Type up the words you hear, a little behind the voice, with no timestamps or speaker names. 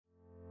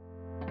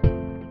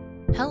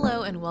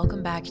Hello and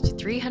welcome back to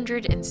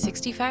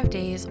 365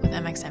 Days with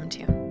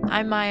MXM2.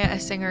 I'm Maya, a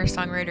singer,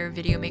 songwriter,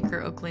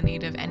 videomaker, Oakland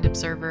native, and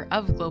observer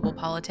of global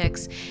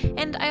politics,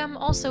 and I am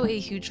also a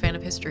huge fan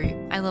of history.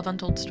 I love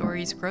untold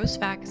stories, gross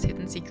facts,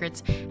 hidden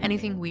secrets,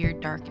 anything weird,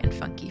 dark, and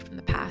funky from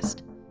the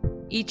past.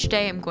 Each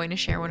day I'm going to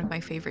share one of my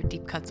favorite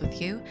deep cuts with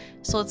you,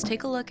 so let's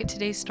take a look at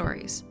today's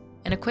stories.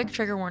 And a quick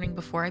trigger warning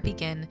before I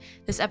begin,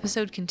 this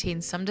episode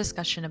contains some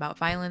discussion about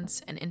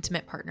violence and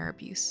intimate partner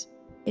abuse.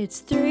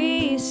 It's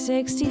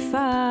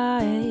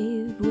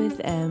 365 with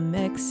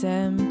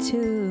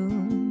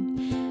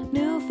MXM2.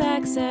 New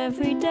facts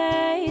every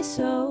day,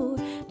 so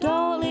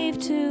don't leave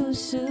too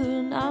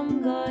soon.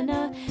 I'm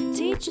gonna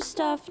teach you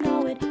stuff,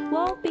 no it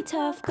won't be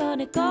tough.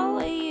 Gonna go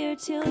a year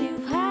till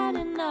you've had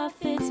enough.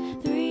 It's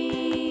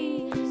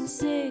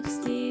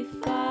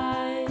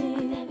 365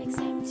 with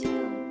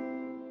MXM2.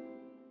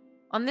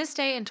 On this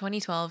day in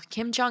 2012,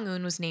 Kim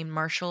Jong-un was named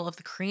Marshal of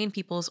the Korean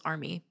People's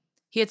Army.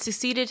 He had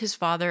succeeded his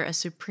father as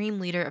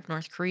Supreme Leader of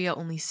North Korea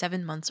only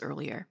 7 months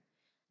earlier.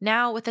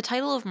 Now, with the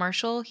title of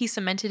Marshal, he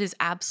cemented his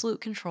absolute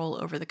control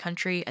over the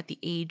country at the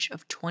age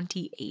of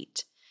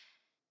 28.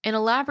 An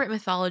elaborate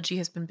mythology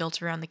has been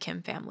built around the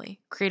Kim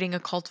family, creating a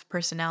cult of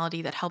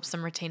personality that helps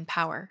them retain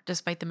power,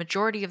 despite the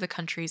majority of the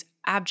country's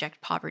abject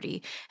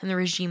poverty and the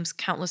regime's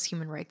countless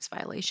human rights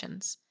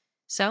violations.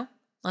 So,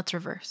 let's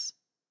reverse.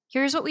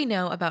 Here's what we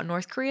know about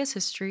North Korea's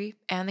history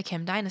and the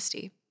Kim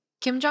dynasty.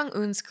 Kim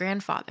Jong-un's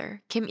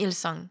grandfather, Kim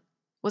Il-sung,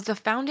 was the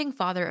founding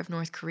father of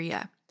North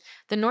Korea.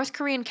 The North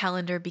Korean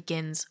calendar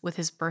begins with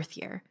his birth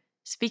year.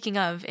 Speaking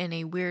of, in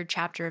a weird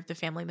chapter of the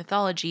family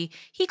mythology,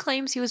 he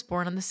claims he was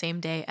born on the same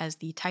day as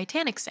the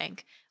Titanic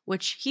sank,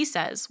 which he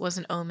says was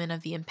an omen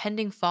of the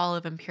impending fall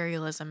of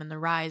imperialism and the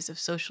rise of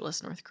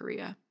socialist North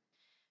Korea.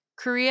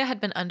 Korea had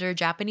been under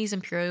Japanese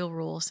imperial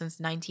rule since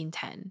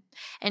 1910.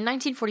 In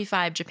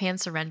 1945, Japan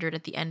surrendered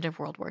at the end of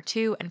World War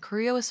II, and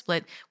Korea was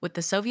split with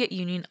the Soviet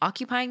Union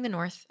occupying the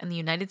North and the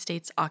United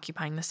States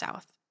occupying the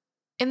South.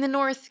 In the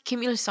North,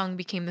 Kim Il-sung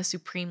became the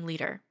supreme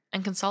leader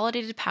and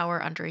consolidated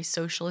power under a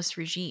socialist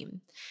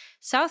regime.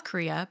 South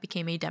Korea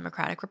became a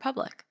democratic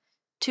republic.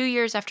 2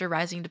 years after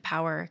rising to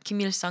power, Kim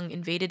Il-sung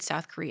invaded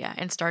South Korea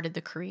and started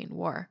the Korean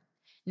War.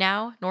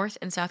 Now, North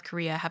and South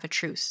Korea have a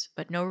truce,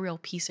 but no real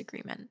peace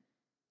agreement.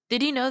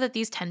 Did you know that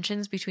these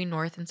tensions between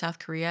North and South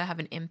Korea have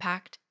an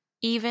impact,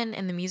 even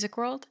in the music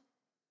world?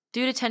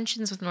 Due to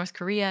tensions with North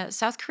Korea,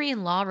 South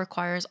Korean law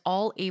requires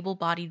all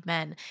able-bodied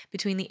men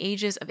between the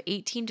ages of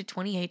 18 to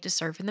 28 to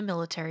serve in the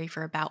military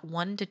for about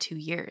 1 to 2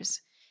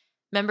 years.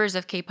 Members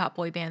of K-pop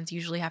boy bands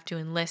usually have to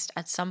enlist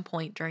at some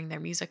point during their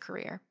music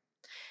career.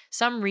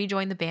 Some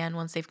rejoin the band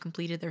once they've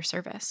completed their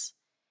service.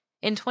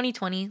 In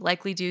 2020,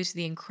 likely due to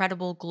the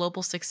incredible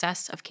global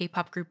success of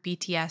K-pop group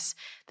BTS,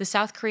 the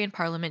South Korean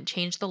parliament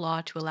changed the law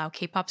to allow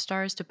K-pop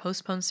stars to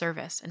postpone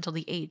service until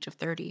the age of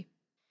 30.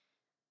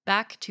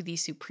 Back to the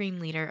supreme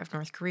leader of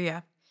North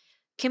Korea.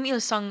 Kim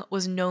Il-sung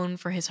was known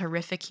for his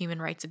horrific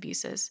human rights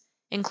abuses,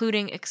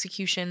 including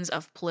executions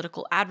of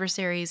political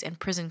adversaries and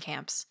prison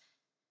camps.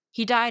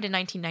 He died in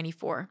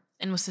 1994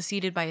 and was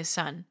succeeded by his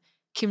son,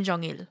 Kim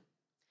Jong-il.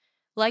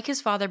 Like his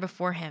father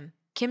before him,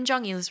 Kim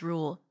Jong-il's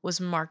rule was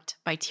marked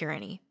by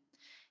tyranny.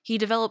 He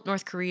developed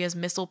North Korea's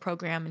missile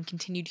program and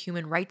continued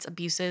human rights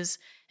abuses,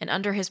 and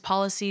under his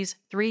policies,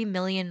 3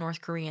 million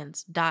North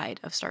Koreans died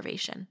of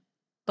starvation.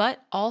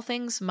 But all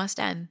things must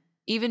end,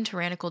 even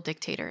tyrannical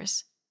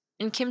dictators.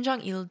 And Kim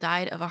Jong-il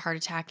died of a heart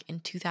attack in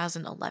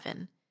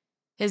 2011.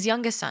 His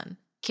youngest son,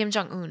 Kim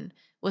Jong-un,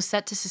 was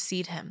set to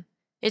succeed him.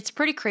 It's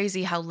pretty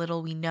crazy how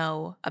little we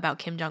know about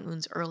Kim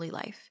Jong-un's early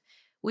life.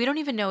 We don't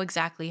even know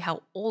exactly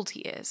how old he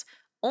is,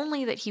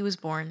 only that he was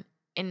born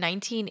in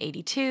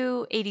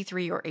 1982,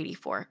 83, or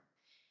 84.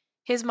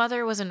 His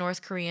mother was a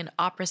North Korean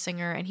opera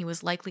singer, and he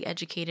was likely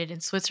educated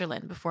in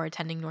Switzerland before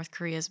attending North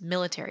Korea's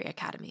military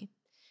academy.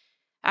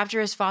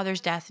 After his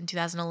father's death in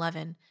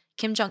 2011,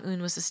 Kim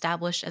Jong-un was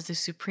established as the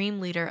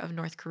supreme leader of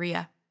North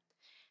Korea.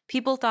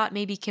 People thought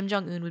maybe Kim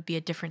Jong-un would be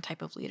a different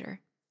type of leader.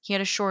 He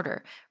had a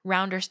shorter,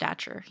 rounder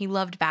stature, he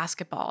loved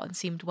basketball, and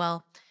seemed,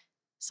 well,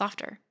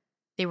 softer.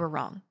 They were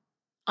wrong.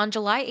 On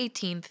July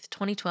 18th,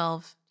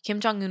 2012, Kim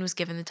Jong-un was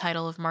given the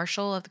title of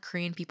Marshal of the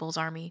Korean People's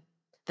Army,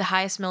 the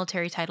highest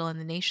military title in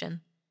the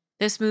nation.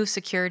 This move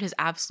secured his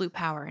absolute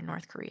power in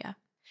North Korea.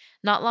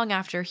 Not long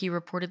after, he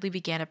reportedly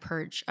began a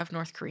purge of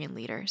North Korean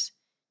leaders.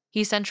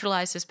 He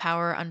centralized his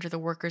power under the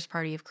Workers'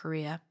 Party of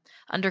Korea,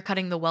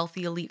 undercutting the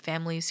wealthy elite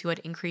families who had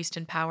increased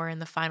in power in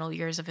the final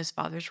years of his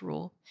father's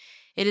rule.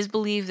 It is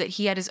believed that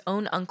he had his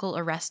own uncle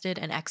arrested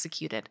and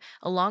executed,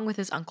 along with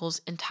his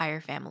uncle's entire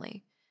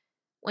family.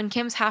 When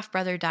Kim's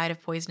half-brother died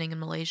of poisoning in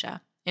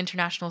Malaysia,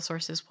 international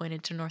sources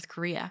pointed to North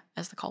Korea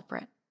as the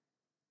culprit.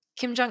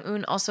 Kim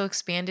Jong-un also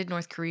expanded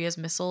North Korea's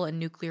missile and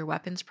nuclear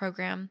weapons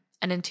program,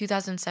 and in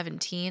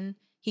 2017,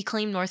 he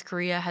claimed North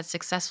Korea had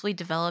successfully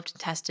developed and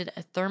tested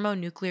a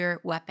thermonuclear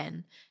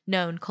weapon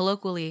known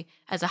colloquially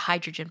as a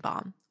hydrogen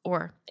bomb,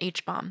 or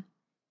H-bomb.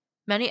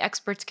 Many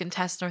experts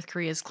contest North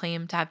Korea's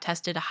claim to have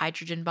tested a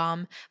hydrogen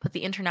bomb, but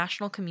the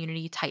international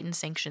community tightened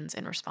sanctions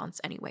in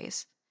response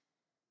anyways.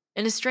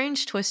 In a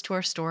strange twist to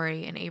our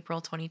story in April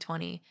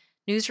 2020,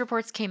 news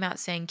reports came out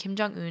saying Kim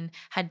Jong un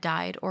had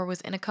died or was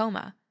in a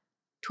coma.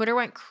 Twitter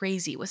went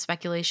crazy with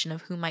speculation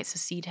of who might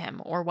succeed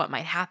him or what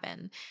might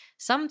happen.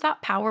 Some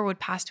thought power would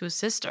pass to his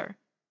sister,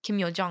 Kim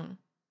Yo Jong,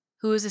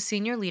 who was a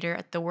senior leader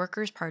at the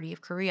Workers' Party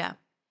of Korea.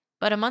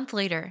 But a month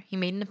later, he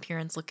made an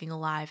appearance looking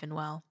alive and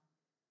well.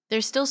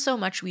 There's still so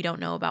much we don't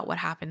know about what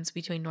happens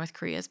between North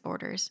Korea's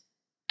borders.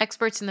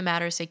 Experts in the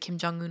matter say Kim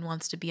Jong un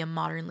wants to be a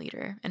modern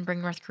leader and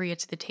bring North Korea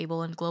to the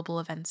table in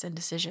global events and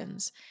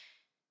decisions.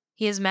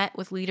 He has met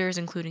with leaders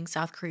including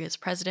South Korea's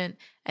president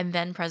and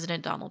then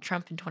President Donald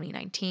Trump in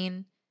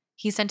 2019.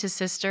 He sent his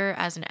sister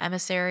as an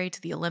emissary to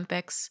the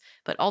Olympics,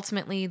 but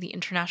ultimately the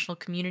international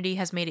community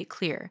has made it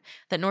clear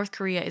that North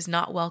Korea is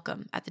not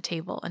welcome at the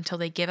table until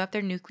they give up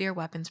their nuclear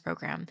weapons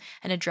program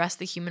and address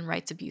the human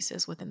rights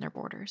abuses within their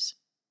borders.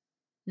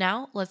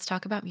 Now, let's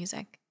talk about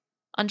music.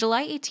 On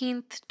July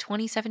 18th,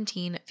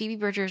 2017, Phoebe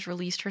Bridgers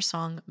released her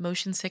song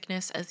Motion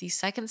Sickness as the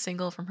second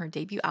single from her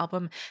debut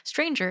album,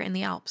 Stranger in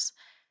the Alps.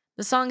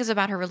 The song is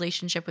about her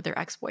relationship with her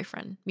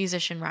ex-boyfriend,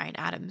 musician Ryan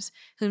Adams,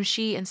 whom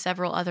she and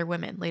several other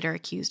women later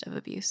accused of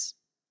abuse.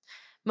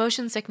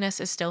 Motion Sickness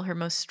is still her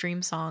most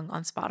streamed song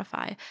on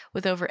Spotify,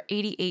 with over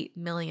 88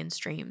 million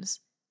streams.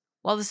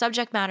 While the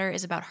subject matter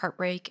is about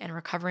heartbreak and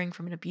recovering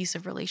from an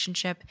abusive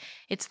relationship,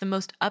 it's the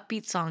most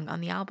upbeat song on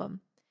the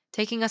album,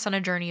 taking us on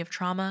a journey of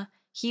trauma,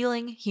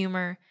 healing,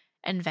 humor,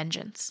 and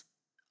vengeance,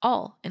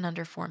 all in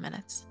under 4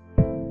 minutes.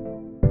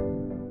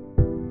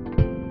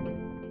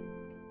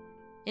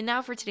 And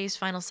now for today's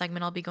final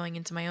segment, I'll be going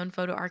into my own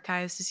photo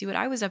archives to see what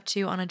I was up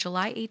to on a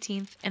July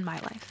 18th in my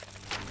life.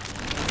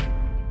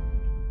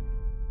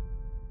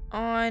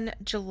 On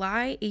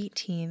July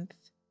 18th,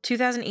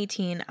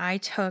 2018, I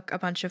took a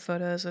bunch of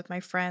photos with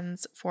my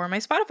friends for my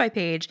Spotify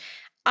page.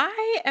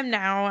 I am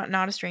now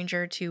not a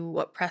stranger to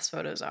what press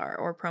photos are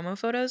or promo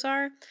photos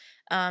are.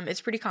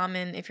 It's pretty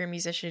common if you're a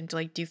musician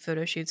to do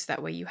photo shoots.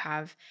 That way you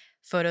have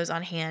photos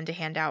on hand to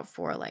hand out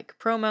for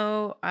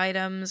promo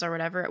items or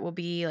whatever it will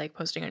be,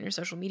 posting on your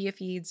social media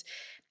feeds.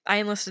 I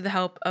enlisted the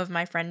help of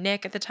my friend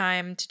Nick at the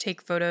time to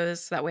take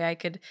photos. That way I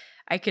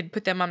could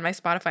put them on my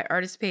Spotify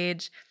artist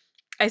page.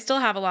 I still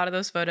have a lot of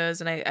those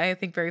photos, and I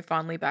think very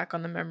fondly back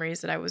on the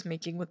memories that I was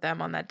making with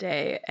them on that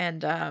day.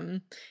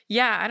 And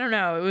yeah, I don't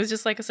know. It was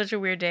just such a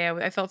weird day.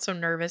 I felt so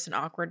nervous and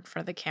awkward in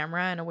front of the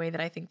camera in a way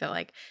that I think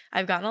that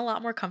I've gotten a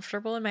lot more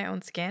comfortable in my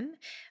own skin.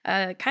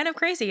 Kind of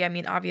crazy. I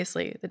mean,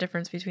 obviously, the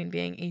difference between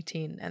being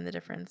 18 and the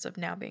difference of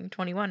now being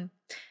 21.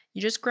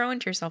 You just grow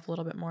into yourself a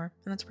little bit more,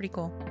 and that's pretty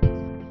cool.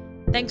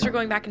 Thanks for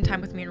going back in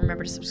time with me, and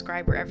remember to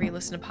subscribe wherever you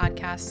listen to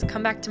podcasts.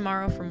 Come back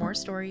tomorrow for more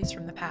stories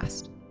from the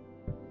past.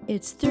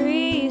 It's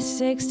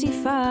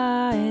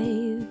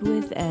 365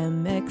 with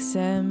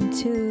MXM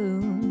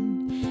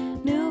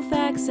Tune. New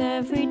facts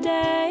every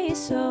day,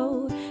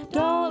 so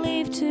don't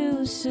leave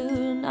too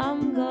soon.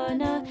 I'm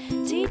gonna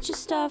teach you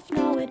stuff,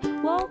 no it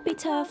won't be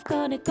tough.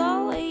 Gonna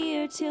go a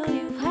year till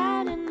you've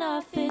had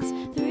enough. It's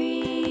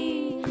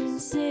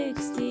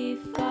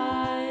 365.